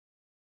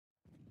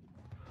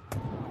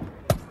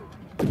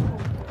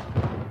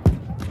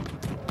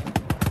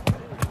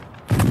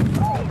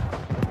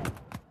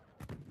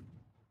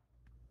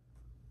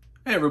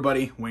Hey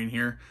everybody, Wayne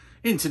here.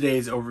 In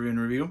today's overview and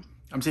review,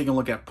 I'm taking a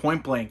look at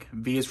Point Blank,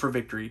 V is for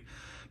Victory,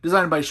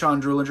 designed by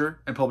Sean Druelinger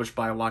and published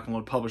by Lock and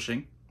Load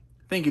Publishing.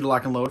 Thank you to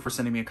Lock and Load for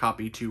sending me a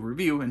copy to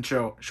review and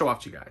show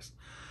off to you guys.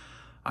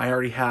 I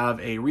already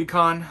have a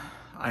recon,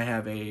 I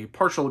have a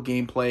partial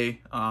gameplay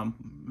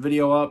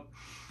video up,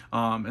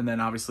 and then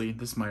obviously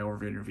this is my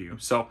overview and review.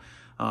 So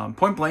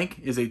Point Blank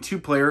is a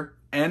 2-player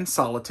and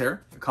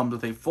solitaire. It comes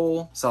with a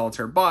full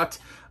solitaire bot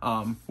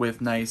with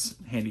nice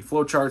handy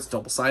flowcharts,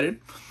 double-sided.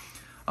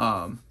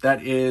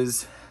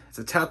 It's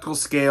a tactical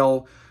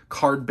scale,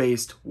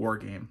 card-based war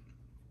game.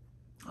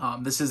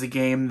 This is a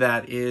game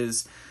that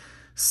is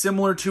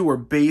similar to or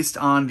based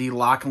on the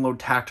Lock and Load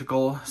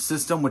tactical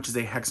system, which is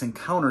a hex and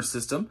counter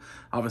system.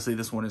 Obviously,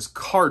 this one is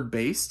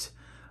card-based.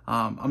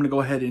 I'm going to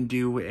go ahead and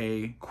do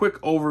a quick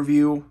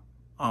overview.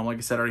 Like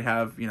I said, I already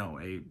have,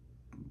 a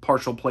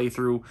partial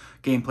playthrough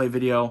gameplay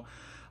video.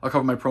 I'll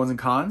cover my pros and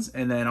cons,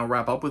 and then I'll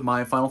wrap up with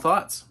my final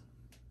thoughts.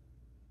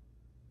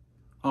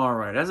 All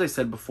right, as I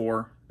said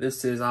before,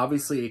 this is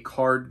obviously a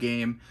card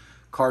game,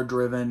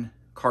 card-driven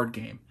card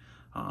game.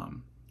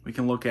 We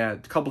can look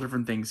at a couple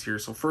different things here.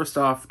 So first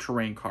off,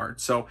 terrain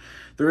cards. So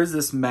there is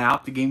this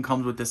map. The game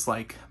comes with this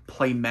like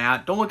play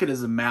mat. Don't look at it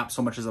as a map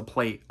so much as a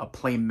play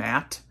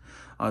mat,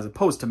 as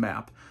opposed to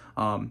map.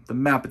 The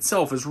map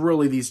itself is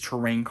really these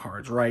terrain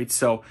cards, right?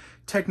 So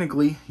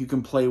technically, you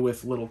can play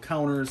with little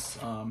counters,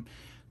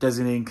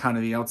 designating kind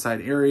of the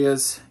outside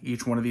areas.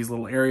 Each one of these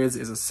little areas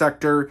is a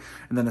sector,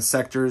 and then the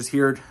sectors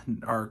here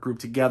are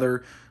grouped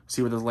together.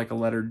 See where there's like a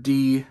letter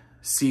D,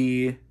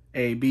 C,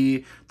 A,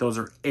 B. Those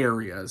are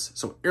areas.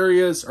 So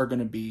areas are going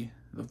to be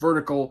the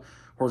vertical,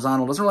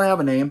 horizontal. Doesn't really have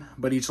a name,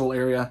 but each little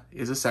area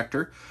is a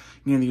sector.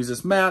 You can use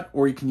this mat,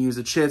 or you can use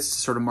the chits to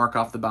sort of mark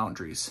off the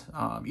boundaries.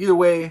 Either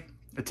way,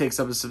 it takes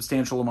up a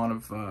substantial amount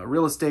of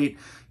real estate.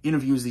 Even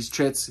if you use these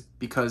chits,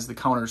 because the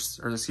counters,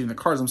 or excuse me, the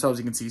cards themselves,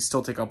 you can see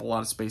still take up a lot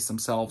of space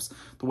themselves,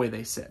 the way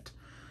they sit.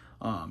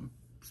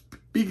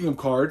 Speaking of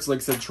cards, like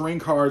I said, terrain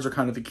cards are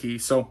kind of the key.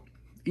 So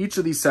each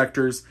of these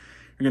sectors,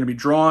 you're going to be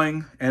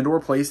drawing and or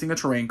placing a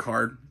terrain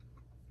card.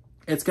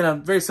 It's going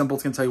to, very simple,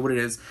 it's going to tell you what it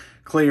is.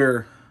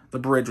 Clear the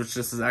bridge, which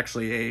this is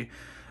actually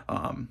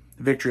a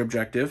victory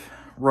objective.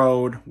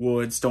 Road,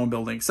 wood, stone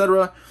building,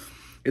 etc.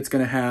 It's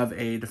going to have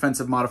a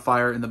defensive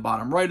modifier in the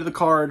bottom right of the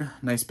card.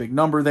 Nice big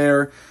number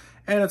there.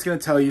 And it's going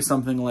to tell you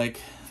something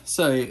like,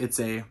 say it's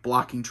a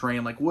blocking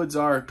terrain like woods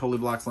are, totally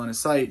blocks line of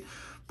sight.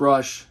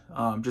 Brush,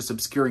 just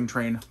obscuring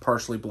terrain,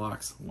 partially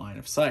blocks line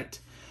of sight.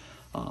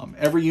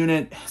 Every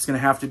unit is going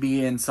to have to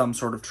be in some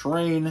sort of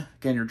terrain.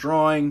 Again, you're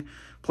drawing,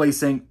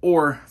 placing,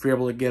 or if you're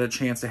able to get a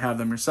chance to have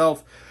them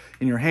yourself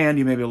in your hand,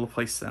 you may be able to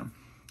place them.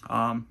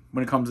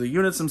 When it comes to the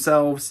units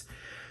themselves,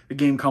 the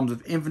game comes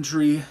with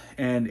infantry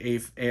and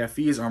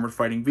AFVs, armored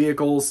fighting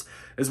vehicles,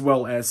 as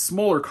well as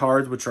smaller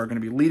cards, which are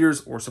going to be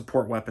leaders or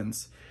support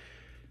weapons.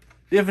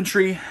 The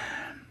infantry,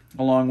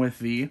 along with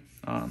the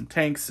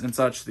tanks and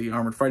such, the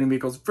armored fighting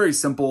vehicles, very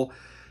simple.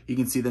 You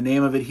can see the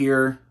name of it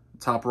here.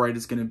 Top right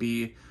is going to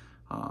be,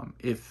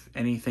 if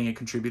anything, it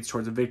contributes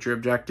towards a victory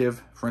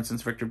objective. For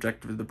instance, victory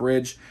objective is the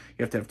bridge.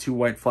 You have to have 2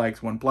 white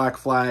flags, 1 black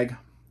flag,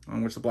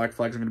 on which the black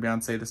flags are going to be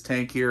on, say, this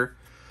tank here.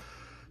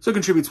 So it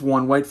contributes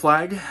 1 white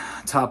flag.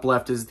 Top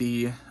left is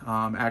the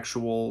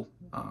actual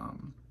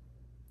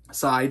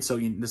side. So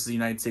this is the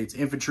United States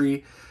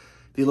infantry.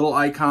 The little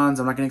icons,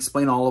 I'm not going to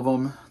explain all of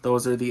them.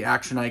 Those are the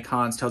action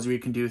icons. Tells you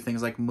can do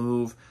things like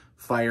move,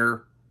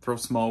 fire, throw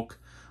smoke.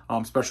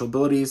 Special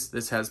abilities,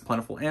 this has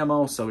plentiful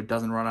ammo, so it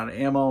doesn't run out of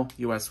ammo.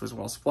 US was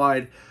well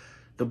supplied.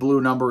 The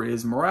blue number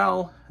is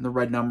morale, and the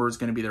red number is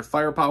going to be their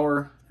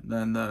firepower.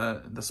 Then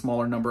the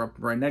smaller number up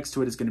right next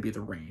to it is going to be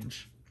the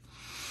range.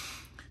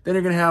 Then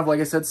you're going to have,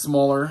 like I said,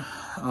 smaller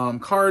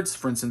cards.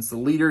 For instance, the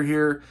leader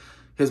here,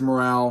 his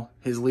morale,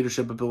 his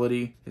leadership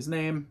ability, his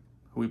name,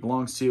 who he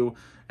belongs to,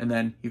 and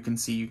then you can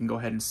see you can go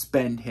ahead and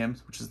spend him,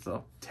 which is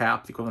the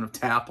tap, the equivalent of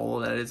tap,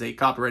 although that is a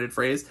copyrighted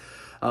phrase,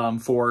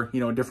 for,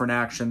 different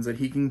actions that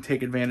he can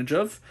take advantage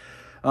of.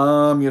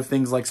 You have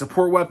things like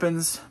support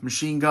weapons,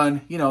 machine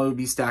gun, it would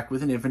be stacked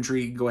with an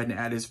infantry. You can go ahead and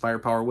add his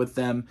firepower with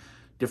them.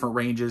 Different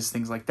ranges,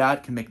 things like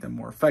that can make them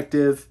more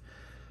effective.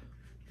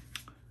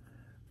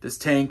 This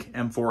tank,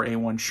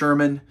 M4A1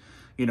 Sherman,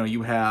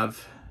 you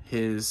have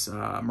his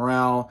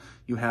morale,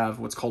 you have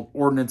what's called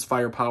ordnance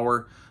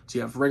firepower. So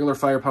you have regular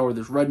firepower,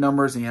 there's red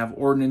numbers, and you have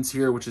ordnance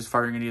here, which is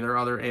firing at either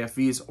other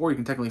AFVs, or you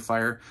can technically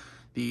fire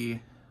the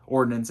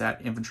ordnance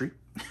at infantry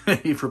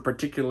if you're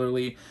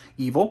particularly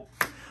evil.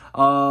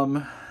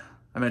 I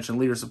mentioned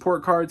leader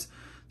support cards.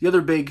 The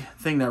other big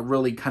thing that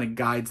really kind of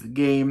guides the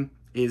game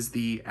is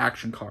the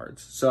action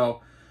cards. So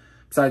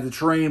besides the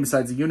terrain,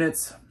 besides the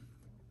units,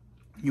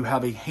 you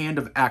have a hand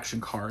of action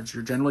cards.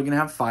 You're generally going to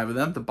have 5 of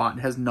them. The bot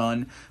has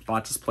none.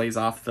 Bot just plays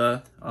off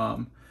the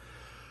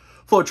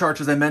flow charts,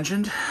 as I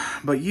mentioned.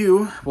 But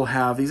you will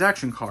have these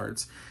action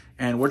cards.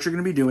 And what you're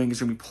going to be doing is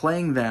you're going to be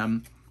playing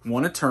them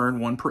 1 a turn,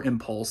 1 per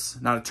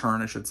impulse. Not a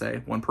turn, I should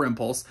say. 1 per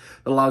impulse.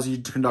 That allows you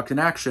to conduct an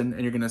action,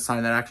 and you're going to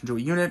assign that action to a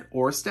unit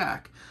or a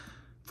stack.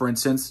 For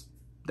instance,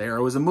 the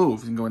arrow is a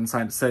move. You can go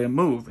inside and say a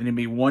move, and it'd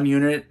be one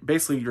unit.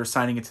 Basically, you're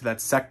assigning it to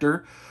that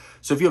sector.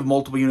 So if you have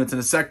multiple units in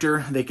a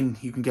sector,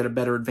 you can get a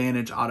better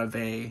advantage out of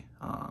a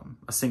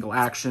single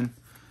action.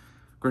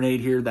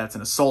 Grenade here, that's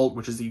an assault,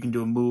 which is you can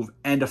do a move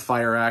and a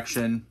fire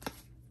action.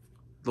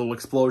 Little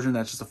explosion,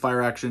 that's just a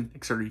fire action,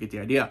 etc. You get the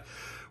idea.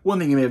 One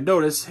thing you may have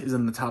noticed is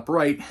in the top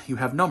right, you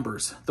have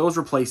numbers. Those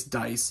replace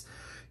dice.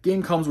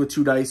 Game comes with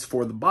 2 dice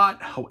for the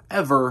bot.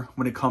 However,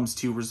 when it comes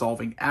to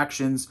resolving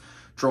actions,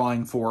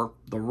 drawing for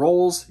the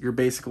rolls, you're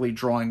basically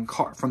drawing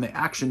from the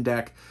action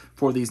deck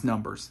for these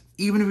numbers.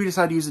 Even if you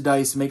decide to use a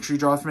dice, make sure you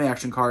draw from an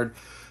action card.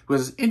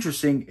 Because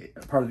interesting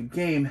part of the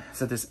game is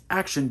that this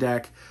action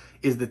deck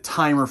is the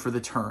timer for the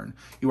turn.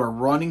 You are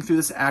running through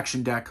this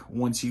action deck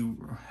once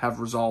you have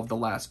resolved the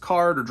last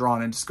card or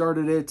drawn and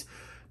discarded it.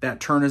 That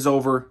turn is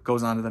over,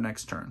 goes on to the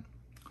next turn.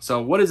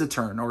 So what is a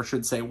turn? Or I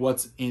should say,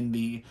 what's in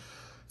the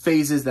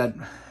phases that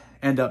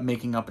end up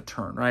making up a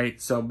turn,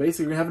 right? So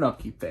basically, we have an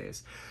upkeep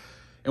phase.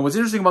 And what's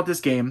interesting about this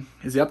game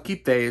is the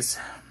upkeep phase,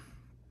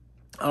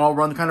 I'll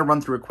kind of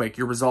run through it quick.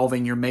 You're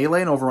resolving your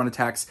melee and overrun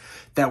attacks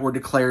that were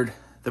declared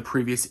the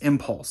previous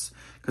impulse.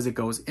 Because it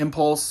goes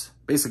impulse,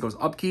 basically goes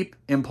upkeep,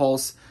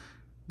 impulse,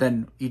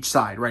 then each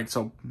side, right?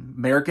 So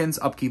Americans,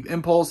 upkeep,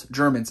 impulse,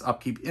 Germans,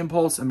 upkeep,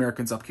 impulse,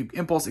 Americans, upkeep,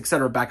 impulse,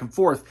 etc. back and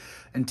forth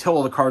until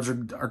all the cards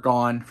are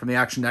gone from the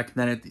action deck, and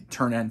then at the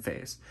turn end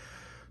phase.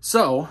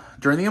 So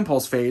during the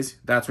impulse phase,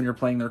 that's when you're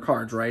playing their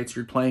cards, right? So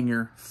you're playing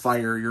your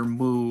fire, your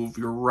move,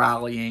 your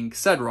rallying,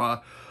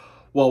 etc.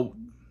 Well,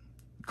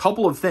 a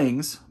couple of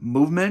things,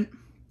 movement,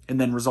 and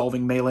then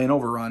resolving melee and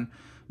overrun,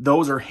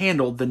 those are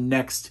handled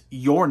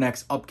your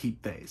next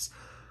upkeep phase.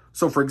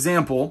 So for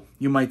example,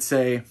 you might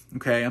say,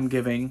 okay, I'm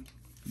giving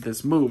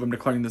this move, I'm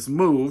declaring this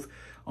move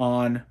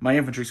on my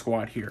infantry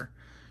squad here.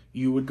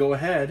 You would go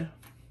ahead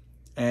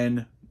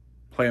and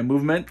play a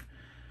movement,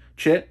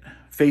 chit,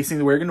 facing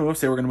the way you're going to move.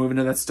 Say we're going to move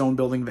into that stone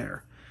building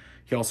there.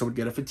 He also would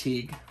get a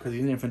fatigue because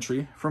he's an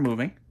infantry for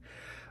moving.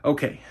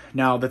 Okay,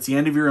 now that's the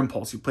end of your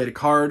impulse. You played a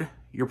card,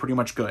 you're pretty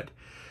much good.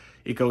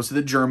 It goes to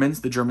the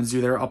Germans. The Germans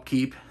do their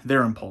upkeep,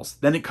 their impulse.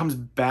 Then it comes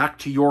back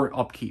to your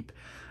upkeep.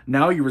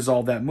 Now you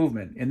resolve that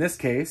movement. In this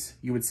case,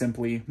 you would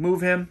simply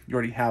move him. You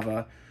already have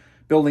a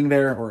building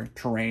there or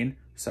terrain,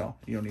 so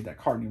you don't need that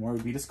card anymore. It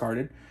would be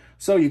discarded.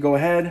 So you go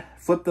ahead,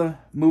 flip the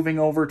moving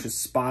over to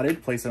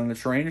spotted, place it on the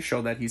terrain to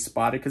show that he's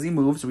spotted because he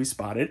moved, so he's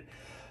spotted.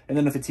 And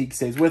then the fatigue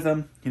stays with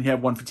him, and you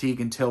have 1 fatigue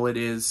until it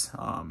is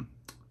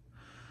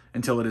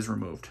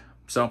removed.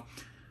 So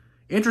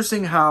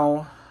interesting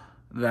how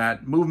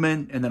that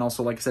movement, and then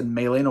also, like I said,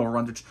 melee and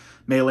overrun, which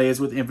melee is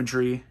with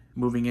infantry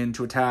moving in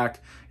to attack,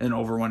 and then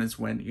overrun is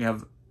when you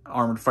have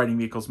armored fighting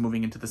vehicles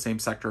moving into the same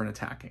sector and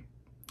attacking.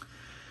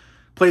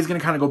 Play is going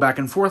to kind of go back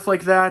and forth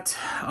like that.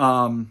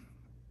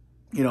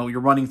 You know, you're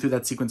running through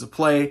that sequence of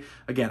play.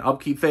 Again,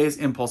 upkeep phase,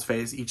 impulse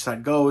phase. Each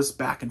side goes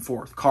back and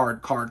forth.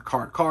 Card, card,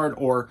 card, card.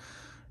 Or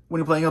when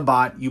you're playing a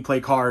bot, you play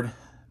card.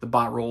 The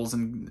bot rolls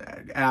and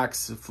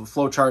acts,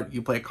 flowchart,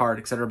 you play a card,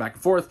 etc. back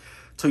and forth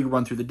until you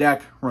run through the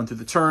deck, run through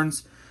the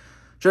turns.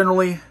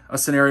 Generally, a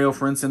scenario,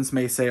 for instance,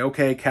 may say,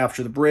 okay,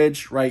 capture the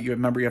bridge, right?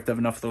 Remember, you have to have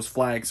enough of those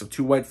flags. So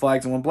 2 white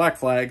flags and 1 black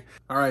flag.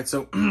 All right,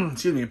 so,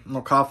 excuse me, a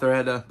little cough there. I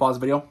had to pause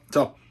the video.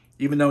 So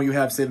even though you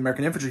have, say, the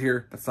American infantry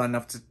here, that's not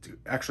enough to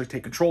actually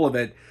take control of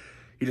it.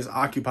 He just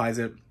occupies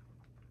it.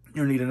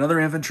 You'll need another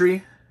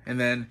infantry, and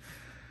then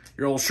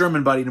your old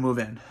Sherman buddy to move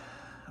in.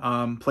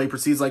 Play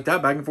proceeds like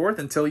that back and forth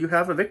until you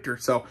have a victor.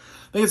 So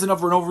I think it's enough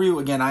for an overview.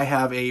 Again, I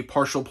have a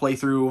partial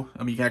playthrough. I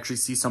mean, you can actually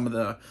see some of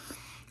the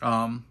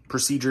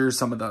procedures,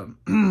 some of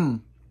the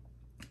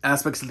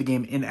aspects of the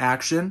game in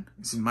action.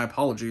 Excuse me, my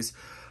apologies.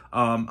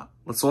 So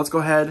let's go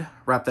ahead,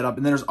 wrap that up.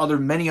 And then there's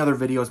many other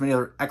videos, many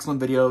other excellent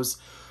videos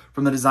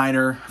from the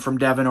designer, from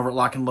Devin over at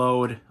Lock and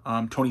Load,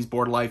 Tony's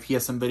Board Life. He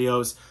has some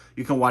videos.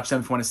 You can watch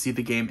them if you want to see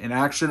the game in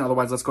action.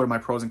 Otherwise, let's go to my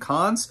pros and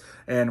cons,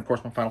 and of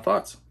course, my final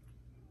thoughts.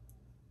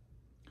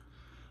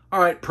 All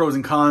right, pros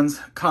and cons.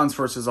 Cons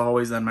first as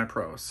always, then my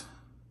pros.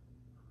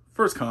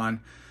 First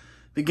con,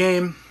 the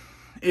game,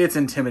 it's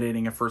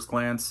intimidating at first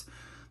glance.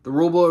 The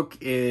rulebook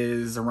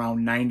is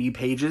around 90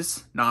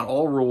 pages. Not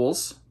all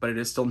rules, but it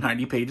is still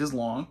 90 pages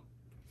long.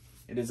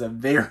 It is a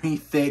very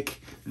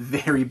thick,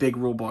 very big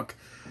rulebook.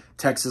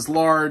 Text is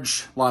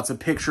large, lots of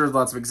pictures,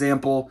 lots of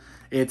example.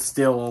 It's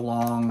still a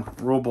long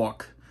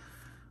rulebook.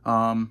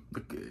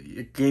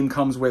 The game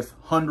comes with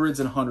hundreds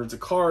and hundreds of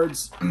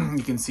cards.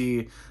 You can see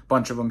a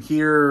bunch of them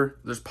here.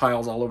 There's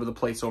piles all over the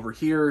place over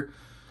here.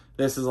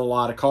 This is a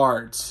lot of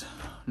cards.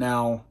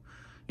 Now,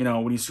 you know,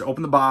 when you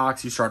open the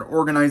box, you start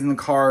organizing the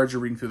cards,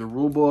 you're reading through the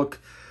rule book.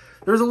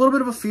 There's a little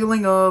bit of a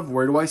feeling of,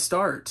 where do I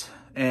start?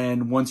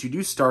 And once you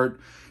do start,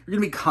 you're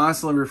going to be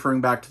constantly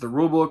referring back to the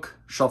rule book,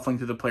 shuffling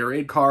through the player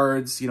aid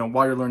cards, you know,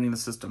 while you're learning the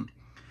system.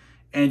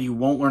 And you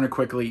won't learn it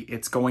quickly.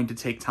 It's going to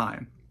take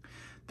time.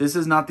 This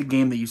is not the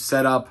game that you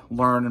set up,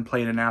 learn, and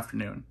play in an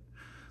afternoon.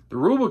 The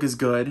rulebook is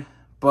good,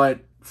 but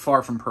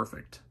far from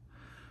perfect.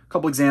 A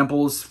couple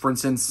examples, for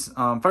instance,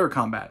 fire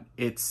combat.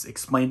 It's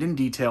explained in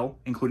detail,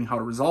 including how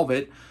to resolve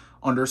it,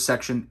 under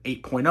section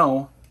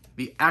 8.0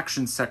 the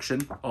actions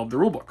section of the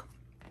rulebook.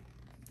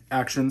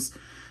 Actions,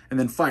 and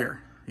then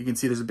fire. You can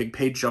see there's a big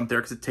page jump there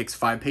because it takes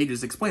 5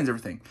 pages, explains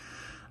everything.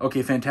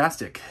 Okay,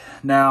 fantastic.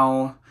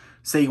 Now,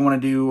 say you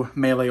want to do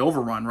melee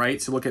overrun,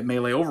 right? So look at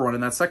melee overrun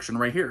in that section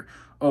right here.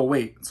 Oh,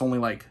 wait, it's only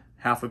like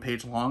half a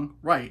page long?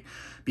 Right,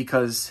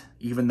 because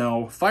even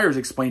though fire is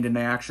explained in the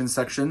action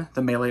section,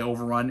 the melee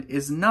overrun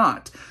is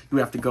not. You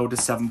have to go to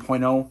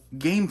 7.0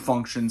 game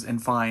functions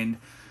and find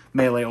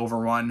melee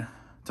overrun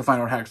to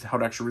find out how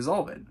to actually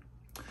resolve it.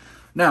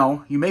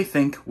 Now, you may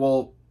think,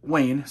 well,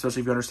 Wayne,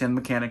 especially if you understand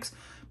the mechanics,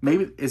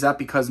 maybe is that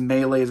because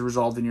melee is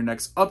resolved in your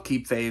next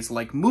upkeep phase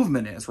like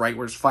movement is, right?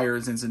 Whereas fire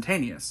is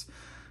instantaneous.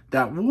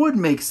 That would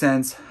make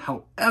sense.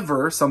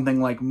 However,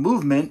 something like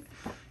movement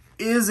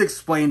is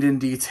explained in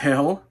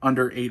detail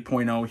under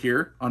 8.0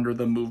 here, under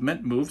the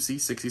movement, see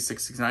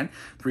 66, 69,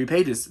 3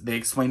 pages. They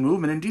explain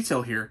movement in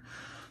detail here.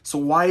 So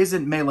why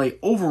isn't melee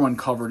overrun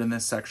covered in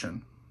this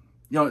section?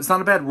 You know, it's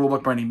not a bad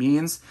rulebook by any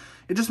means.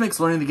 It just makes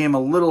learning the game a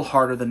little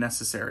harder than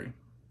necessary.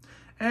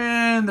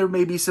 And there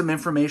may be some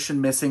information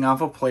missing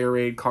off a player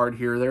aid card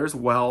here there as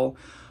well.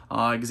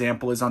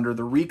 Example is under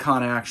the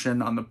recon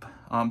action on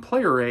the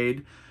player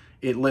aid.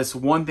 It lists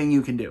one thing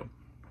you can do.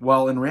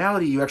 Well, in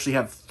reality, you actually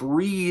have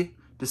 3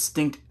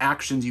 distinct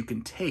actions you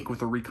can take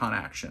with a recon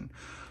action.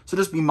 So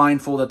just be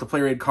mindful that the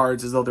player aid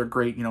cards, as though they're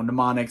great, you know,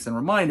 mnemonics and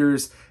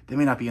reminders, they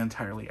may not be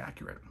entirely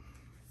accurate.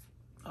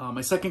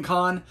 My second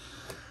con,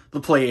 the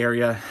play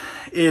area.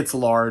 It's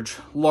larger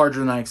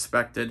than I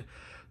expected.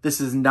 This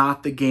is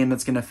not the game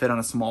that's going to fit on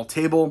a small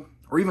table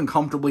or even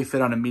comfortably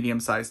fit on a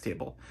medium-sized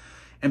table.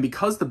 And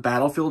because the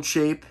battlefield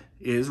shape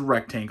is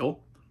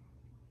rectangle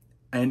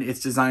and it's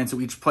designed so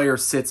each player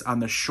sits on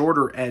the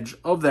shorter edge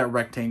of that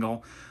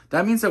rectangle,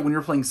 that means that when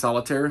you're playing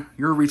solitaire,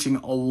 you're reaching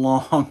a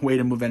long way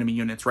to move enemy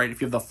units, right? If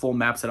you have the full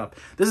map set up.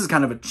 This is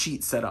kind of a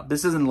cheat setup.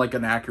 This isn't like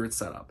an accurate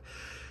setup.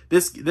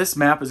 This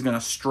map is going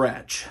to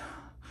stretch.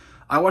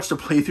 I watched a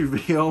playthrough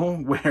video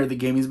where the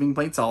game is being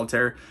played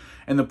solitaire,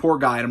 and the poor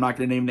guy, and I'm not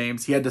going to name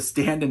names, he had to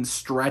stand and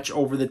stretch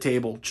over the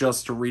table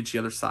just to reach the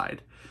other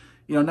side.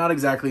 You know, not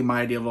exactly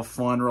my idea of a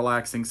fun,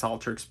 relaxing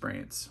solitaire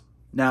experience.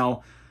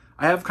 Now,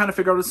 I have kind of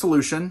figured out a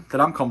solution that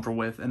I'm comfortable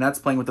with, and that's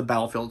playing with the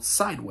battlefield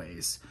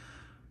sideways.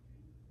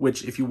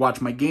 Which, if you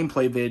watch my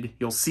gameplay vid,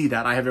 you'll see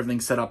that. I have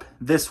everything set up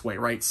this way,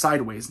 right?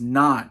 Sideways,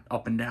 not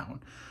up and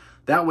down.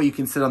 That way you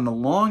can sit on the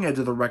long edge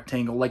of the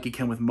rectangle like you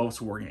can with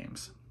most war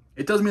games.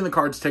 It does mean the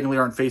cards technically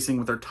aren't facing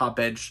with their top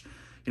edge,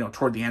 you know,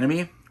 toward the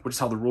enemy, which is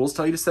how the rules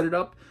tell you to set it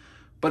up.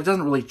 But it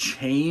doesn't really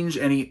change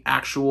any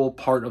actual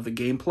part of the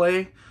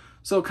gameplay.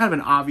 So kind of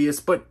an obvious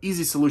but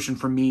easy solution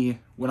for me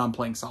when I'm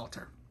playing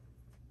solitaire.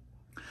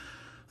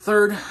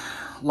 Third,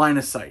 line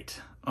of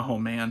sight. Oh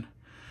man.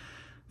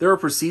 There are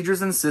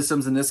procedures and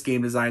systems in this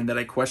game design that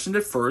I questioned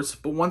at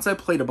first, but once I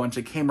played a bunch,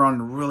 I came around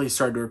and really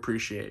started to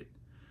appreciate.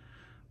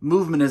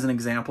 Movement is an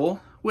example,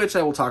 which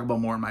I will talk about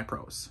more in my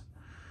pros.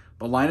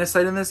 But line of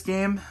sight in this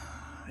game,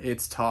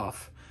 it's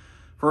tough.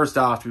 First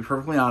off, to be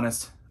perfectly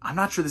honest, I'm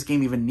not sure this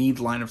game even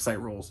needs line of sight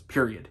rules,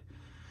 period.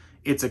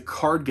 It's a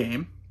card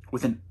game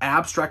with an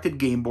abstracted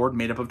game board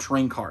made up of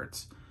terrain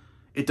cards.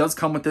 It does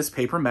come with this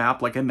paper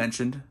map, like I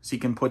mentioned, so you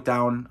can put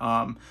them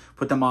on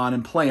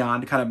and play on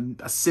to kind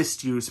of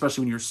assist you,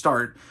 especially when you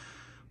start.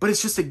 But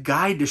it's just a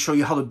guide to show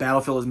you how the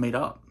battlefield is made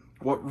up.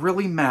 What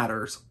really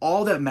matters,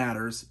 all that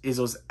matters, is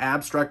those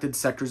abstracted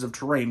sectors of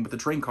terrain with the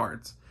terrain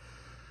cards.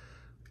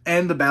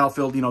 And the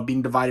battlefield, you know,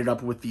 being divided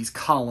up with these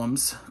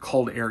columns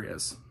called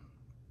areas.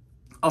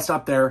 I'll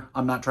stop there.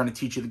 I'm not trying to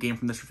teach you the game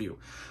from this review.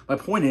 My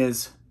point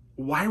is,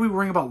 why are we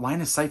worrying about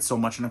line of sight so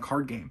much in a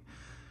card game?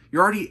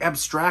 You're already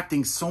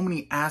abstracting so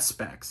many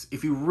aspects.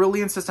 If you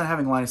really insist on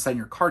having line of sight in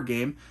your card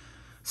game,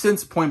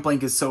 since Point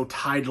Blank is so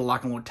tied to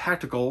Lock and Load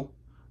Tactical,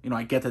 you know,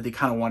 I get that they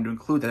kind of wanted to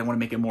include that. They want to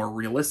make it more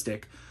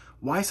realistic.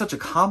 Why such a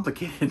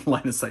complicated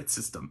line of sight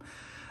system?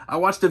 I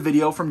watched a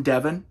video from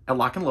Devin at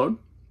Lock and Load,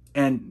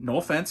 and no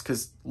offense,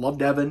 because love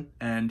Devin,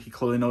 and he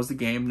clearly knows the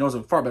game, knows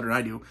it far better than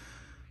I do.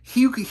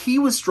 He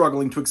was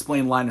struggling to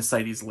explain line of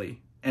sight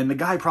easily, and the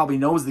guy probably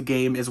knows the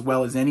game as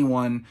well as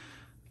anyone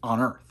on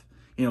Earth.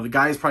 You know, the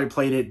guy's probably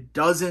played it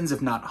dozens, if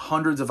not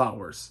hundreds of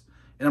hours.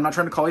 And I'm not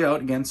trying to call you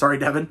out. Again, sorry,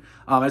 Devin.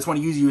 I just want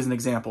to use you as an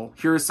example.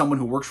 Here is someone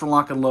who works for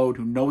Lock and Load,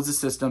 who knows the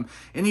system,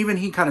 and even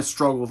he kind of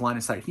struggled with line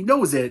of sight. He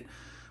knows it,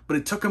 but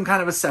it took him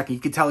kind of a second. You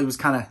could tell he was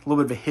kind of a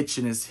little bit of a hitch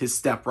in his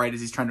step, right,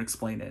 as he's trying to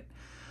explain it.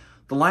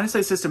 The line of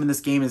sight system in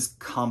this game is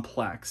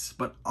complex,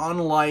 but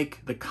unlike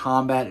the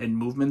combat and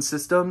movement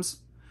systems,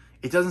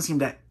 it doesn't seem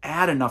to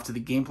add enough to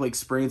the gameplay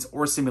experience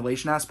or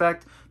simulation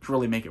aspect to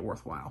really make it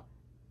worthwhile.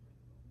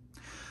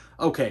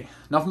 Okay,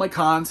 enough of my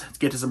cons, let's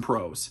get to some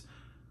pros.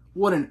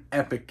 What an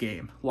epic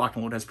game Lock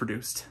and Load has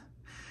produced.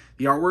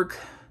 The artwork,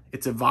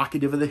 it's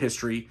evocative of the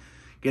history,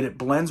 yet it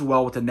blends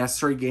well with the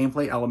necessary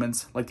gameplay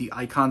elements like the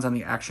icons on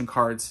the action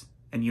cards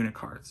and unit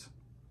cards.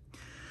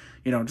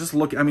 You know, just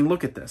look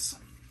at this.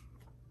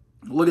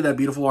 Look at that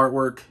beautiful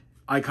artwork.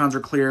 Icons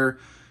are clear,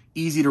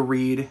 easy to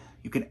read.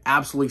 You can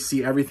absolutely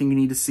see everything you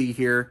need to see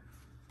here.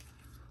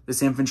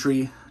 this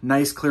infantry,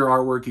 nice clear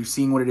artwork. You're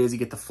seeing what it is. You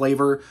get the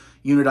flavor,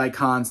 unit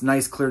icons,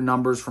 nice clear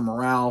numbers for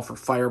morale, for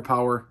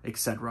firepower,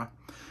 etc.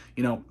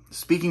 You know,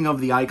 speaking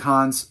of the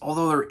icons,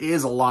 although there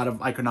is a lot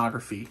of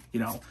iconography, you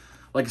know,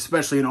 like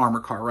especially an armor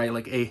car, right?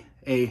 Like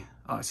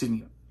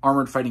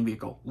armored fighting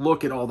vehicle.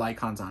 Look at all the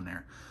icons on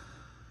there.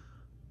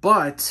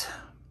 But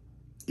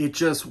it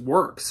just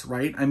works,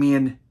 right? I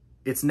mean,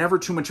 it's never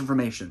too much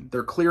information.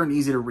 They're clear and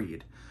easy to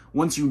read.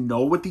 Once you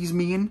know what these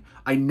mean,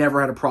 I never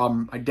had a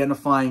problem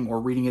identifying or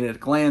reading it at a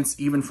glance,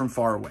 even from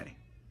far away.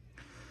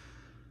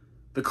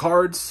 The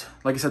cards,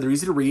 like I said, they're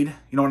easy to read.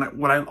 You know,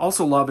 what I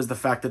also love is the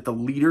fact that the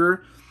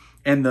leader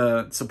and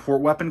the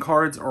support weapon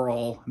cards are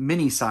all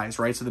mini size,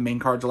 right? So the main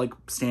cards are like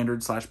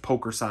standard /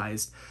 poker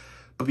sized.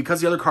 But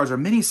because the other cards are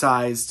mini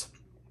sized,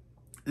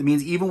 it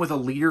means even with a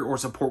leader or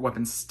support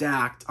weapon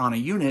stacked on a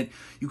unit,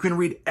 you can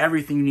read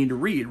everything you need to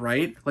read,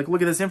 right? Like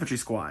look at this infantry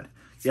squad.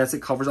 Yes,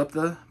 it covers up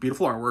the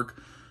beautiful artwork,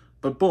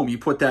 but boom, you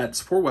put that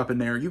support weapon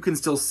there, you can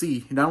still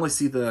see, you not only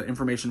see the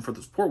information for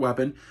the support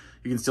weapon,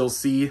 you can still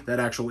see that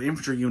actual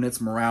infantry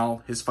unit's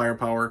morale, his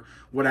firepower,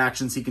 what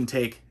actions he can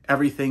take,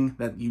 everything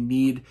that you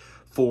need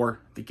for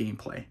the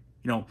gameplay.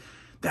 You know,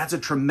 that's a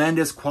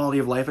tremendous quality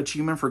of life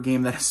achievement for a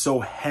game that is so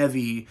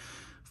heavy,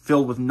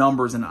 filled with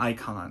numbers and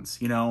icons.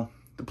 You know,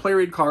 the player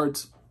aid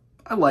cards,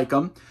 I like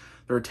them.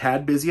 They're a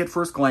tad busy at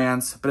first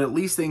glance, but at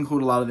least they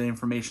include a lot of the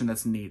information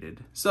that's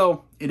needed.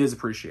 So it is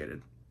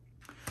appreciated.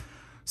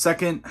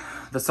 Second,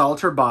 the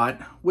solitaire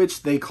bot,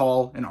 which they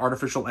call an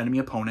artificial enemy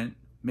opponent,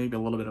 maybe a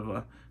little bit of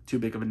a too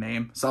big of a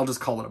name. So I'll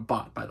just call it a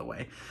bot, by the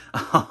way.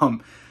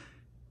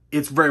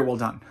 It's very well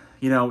done.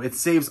 You know, it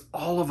saves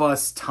all of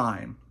us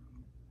time.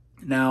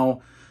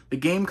 Now, the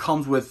game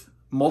comes with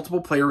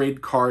multiple player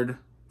aid card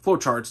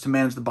flowcharts to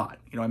manage the bot.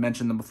 You know, I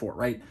mentioned them before,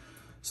 right?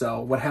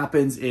 So what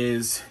happens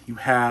is you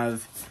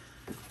have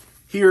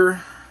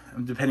here,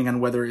 depending on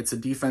whether it's a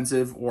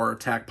defensive or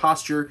attack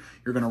posture,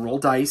 you're going to roll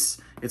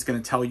dice. It's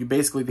going to tell you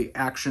basically the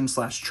action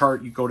 /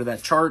 chart. You go to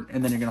that chart,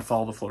 and then you're going to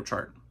follow the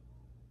flowchart.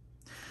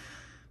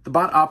 The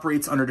bot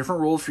operates under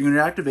different rules for unit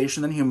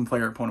activation than a human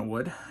player opponent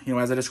would. You know,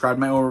 as I described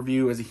in my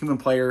overview, as a human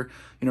player,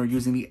 you know,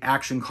 using the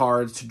action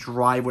cards to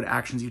drive what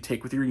actions you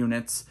take with your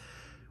units,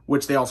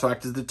 which they also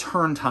act as the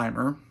turn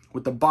timer.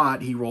 With the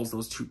bot, he rolls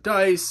those 2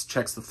 dice,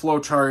 checks the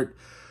flowchart.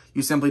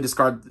 You simply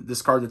discard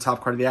the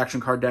top card of the action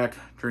card deck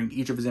during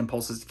each of his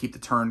impulses to keep the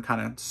turn kind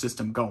of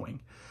system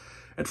going.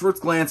 At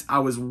first glance, I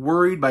was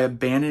worried by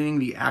abandoning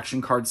the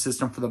action card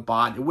system for the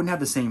bot. It wouldn't have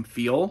the same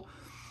feel,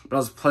 but I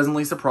was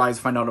pleasantly surprised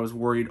to find out I was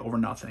worried over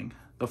nothing.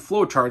 The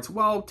flowcharts,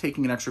 well,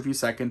 taking an extra few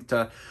seconds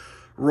to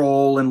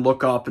roll and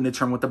look up and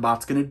determine what the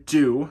bot's going to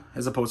do,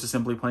 as opposed to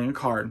simply playing a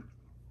card,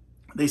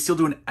 they still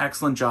do an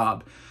excellent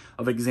job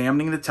of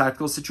examining the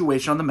tactical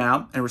situation on the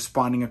map and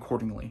responding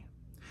accordingly.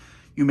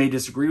 You may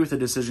disagree with the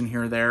decision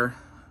here or there,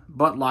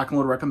 but Lock and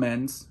Load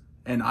recommends,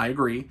 and I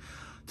agree,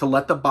 to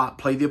let the bot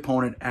play the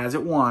opponent as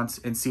it wants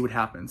and see what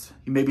happens.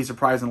 You may be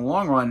surprised in the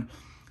long run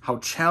how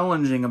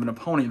challenging of an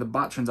opponent the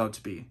bot turns out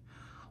to be.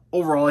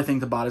 Overall, I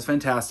think the bot is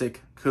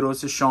fantastic.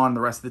 Kudos to Sean and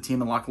the rest of the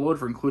team at Lock and Load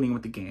for including it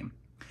with the game.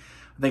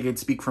 I think I'd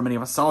speak for many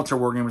of us solitaire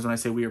wargamers when I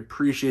say we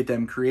appreciate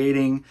them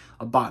creating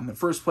a bot in the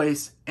first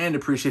place, and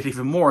appreciate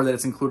even more that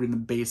it's included in the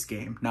base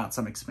game, not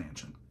some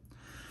expansion.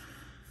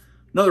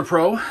 Another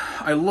pro,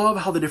 I love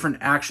how the different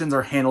actions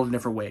are handled in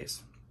different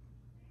ways.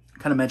 I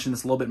kind of mentioned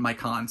this a little bit in my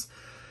cons.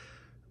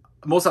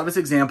 Most obvious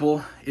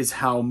example is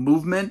how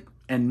movement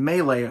and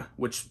melee,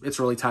 which it's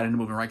really tied into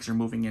movement, right? Because you're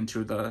moving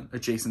into the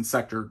adjacent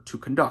sector to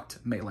conduct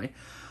melee.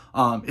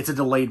 It's a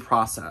delayed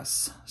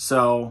process.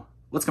 So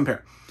let's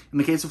compare. In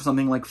the case of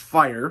something like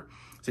fire,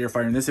 so you're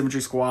firing this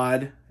infantry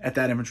squad at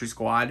that infantry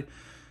squad,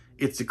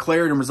 it's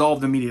declared and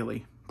resolved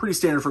immediately. Pretty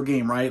standard for a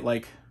game, right?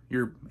 Like hey,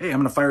 I'm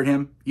going to fire at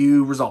him,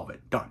 you resolve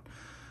it, done.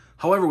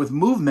 However, with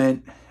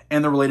movement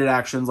and the related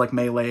actions like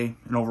melee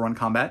and overrun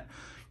combat,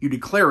 you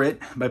declare it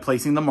by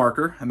placing the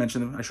marker. I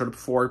mentioned, I showed it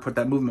before, put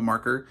that movement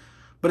marker,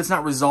 but it's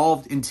not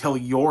resolved until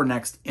your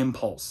next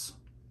impulse.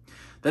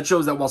 That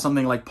shows that while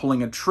something like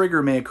pulling a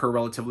trigger may occur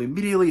relatively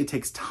immediately, it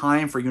takes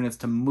time for units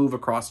to move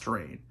across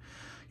terrain.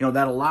 You know,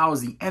 that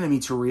allows the enemy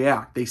to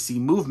react. They see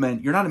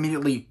movement. You're not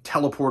immediately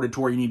teleported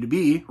to where you need to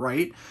be,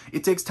 right?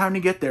 It takes time to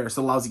get there,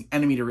 so it allows the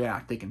enemy to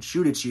react. They can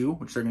shoot at you,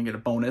 which they're going to get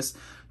a bonus.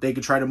 They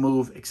could try to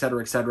move,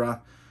 etc.,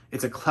 etc.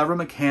 It's a clever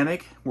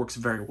mechanic, works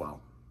very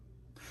well.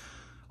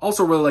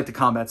 Also really like the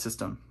combat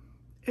system.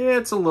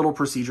 It's a little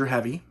procedure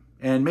heavy,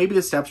 and maybe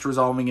the steps to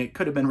resolving it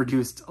could have been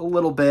reduced a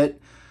little bit,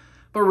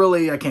 but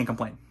really, I can't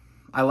complain.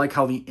 I like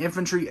how the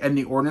infantry and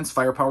the ordnance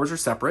firepowers are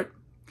separate.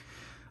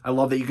 I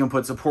love that you can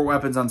put support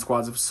weapons on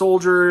squads of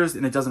soldiers,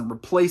 and it doesn't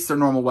replace their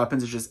normal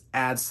weapons, it just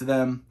adds to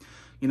them.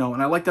 You know,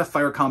 and I like that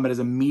fire combat is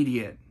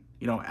immediate.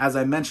 You know, as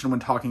I mentioned when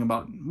talking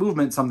about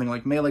movement, something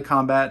like melee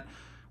combat,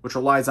 which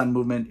relies on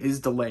movement, is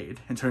delayed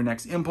until your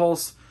next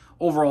impulse.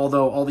 Overall,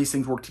 though, all these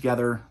things work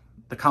together.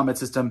 The combat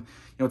system,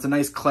 you know, it's a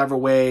nice, clever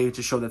way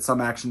to show that some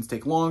actions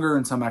take longer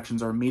and some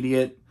actions are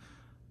immediate.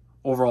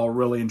 Overall,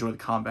 really enjoy the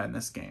combat in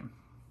this game.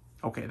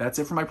 Okay, that's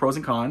it for my pros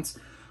and cons.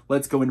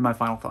 Let's go into my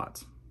final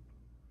thoughts.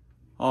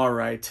 All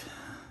right,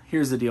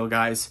 here's the deal,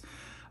 guys.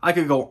 I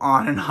could go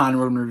on and on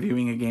when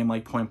reviewing a game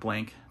like Point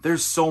Blank.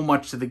 There's so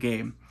much to the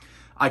game.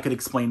 I could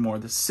explain more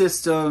of the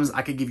systems,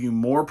 I could give you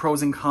more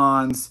pros and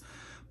cons,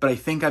 but I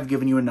think I've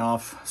given you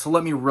enough, so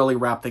let me really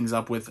wrap things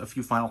up with a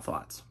few final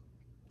thoughts.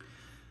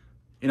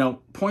 You know,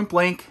 Point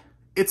Blank,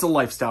 it's a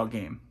lifestyle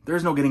game.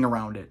 There's no getting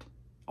around it.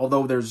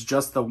 Although there's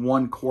just the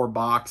one core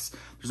box,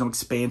 there's no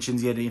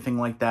expansions yet, anything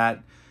like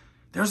that.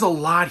 There's a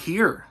lot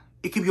here.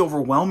 It can be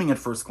overwhelming at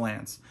first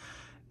glance.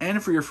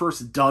 And for your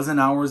first dozen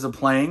hours of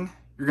playing,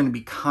 you're going to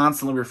be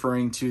constantly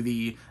referring to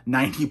the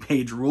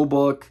 90-page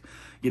rulebook,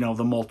 you know,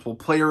 the multiple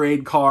player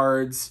aid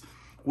cards.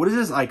 What does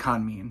this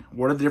icon mean?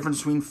 What are the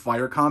differences between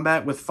fire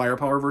combat with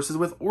firepower versus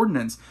with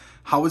ordnance?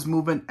 How is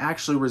movement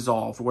actually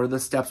resolved? What are the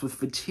steps with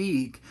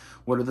fatigue?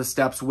 What are the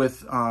steps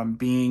with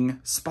being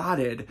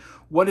spotted?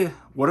 What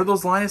are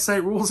those line of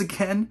sight rules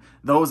again?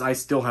 Those I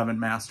still haven't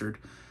mastered.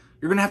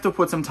 You're going to have to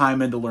put some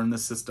time in to learn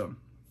this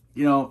system.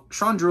 You know,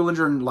 Sean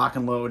Druelinger and Lock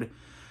and Load,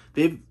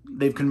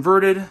 they've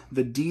converted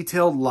the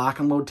detailed lock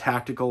and load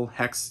tactical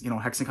hex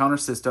encounter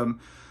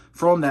system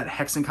from that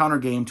hex encounter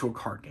game to a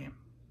card game.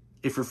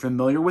 If you're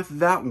familiar with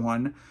that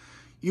one,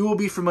 you will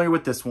be familiar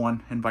with this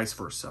one and vice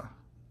versa.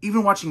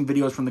 Even watching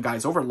videos from the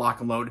guys over at Lock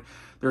and Load,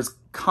 there's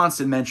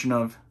constant mention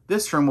of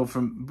this term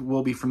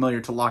will be familiar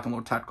to Lock and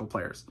Load tactical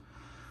players.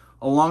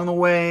 Along the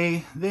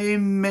way, they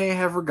may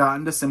have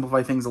forgotten to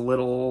simplify things a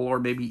little or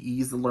maybe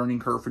ease the learning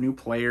curve for new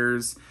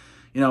players,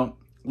 you know,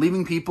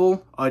 leaving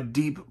people a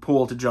deep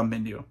pool to jump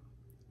into.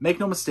 Make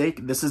no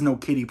mistake, this is no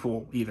kiddie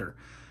pool either.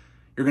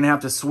 You're going to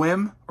have to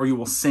swim or you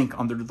will sink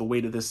under the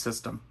weight of this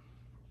system.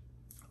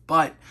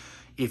 But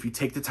if you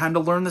take the time to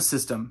learn the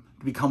system,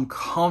 to become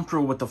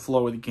comfortable with the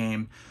flow of the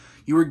game,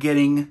 you are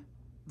getting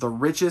the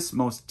richest,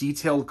 most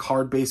detailed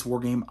card-based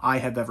wargame I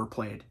have ever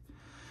played.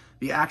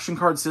 The action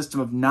card system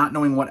of not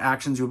knowing what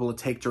actions you're able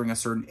to take during a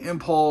certain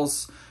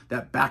impulse,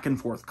 that back and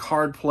forth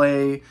card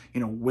play, you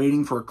know,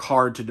 waiting for a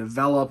card to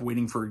develop,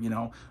 waiting for, you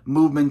know,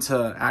 movement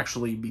to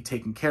actually be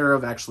taken care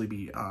of, actually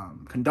be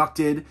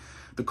conducted,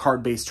 the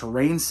card-based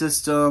terrain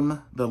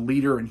system, the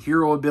leader and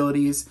hero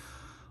abilities,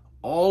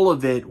 all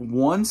of it,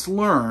 once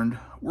learned,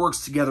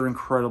 works together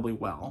incredibly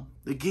well.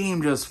 The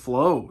game just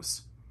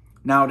flows.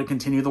 Now, to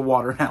continue the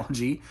water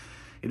analogy,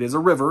 it is a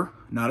river,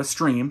 not a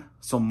stream,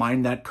 so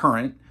mind that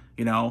current,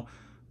 you know.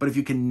 But if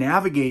you can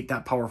navigate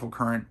that powerful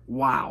current,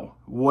 wow,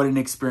 what an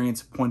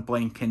experience Point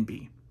Blank can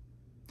be.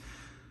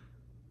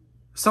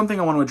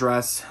 Something I want to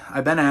address,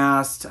 I've been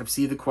asked, I've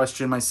seen the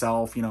question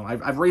myself, you know,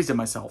 I've raised it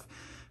myself.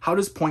 How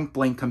does Point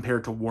Blank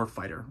compare to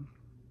Warfighter?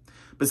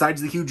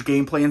 Besides the huge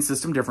gameplay and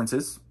system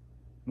differences,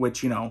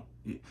 which, you know,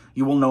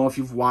 you will know if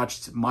you've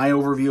watched my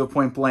overview of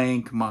Point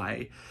Blank,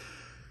 my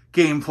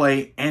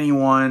gameplay,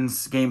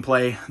 anyone's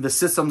gameplay, the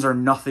systems are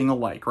nothing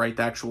alike, right?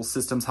 The actual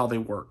systems, how they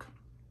work.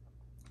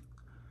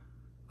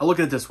 I look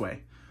at it this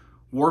way.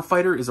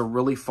 Warfighter is a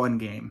really fun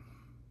game,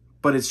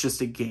 but it's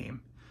just a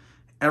game.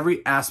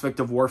 Every aspect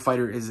of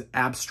Warfighter is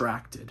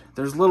abstracted.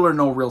 There's little or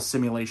no real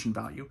simulation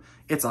value.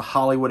 It's a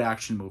Hollywood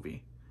action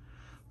movie.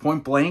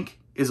 Point Blank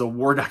is a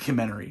war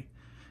documentary.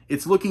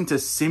 It's looking to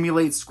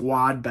simulate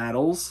squad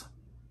battles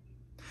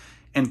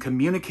and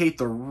communicate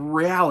the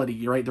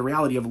reality, right? The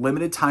reality of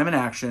limited time and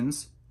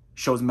actions,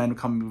 shows men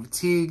becoming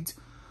fatigued,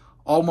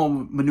 all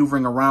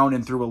maneuvering around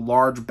and through a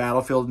large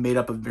battlefield made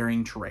up of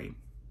varying terrain.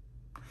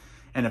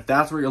 And if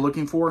that's what you're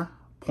looking for,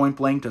 Point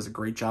Blank does a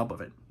great job of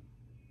it.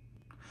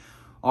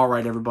 All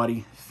right,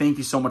 everybody. Thank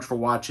you so much for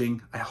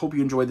watching. I hope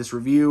you enjoyed this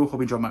review. Hope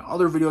you enjoyed my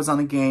other videos on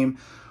the game.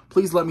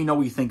 Please let me know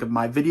what you think of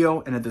my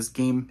video and of this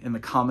game in the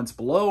comments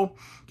below.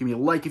 Give me a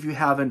like if you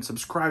haven't,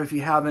 subscribe if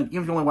you haven't.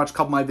 Even if you only watch a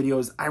couple of my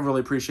videos, I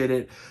really appreciate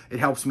it. It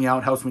helps me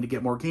out, helps me to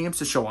get more games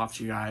to show off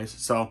to you guys.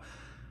 So,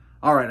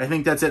 all right, I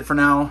think that's it for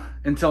now.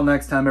 Until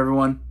next time,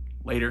 everyone.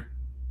 Later.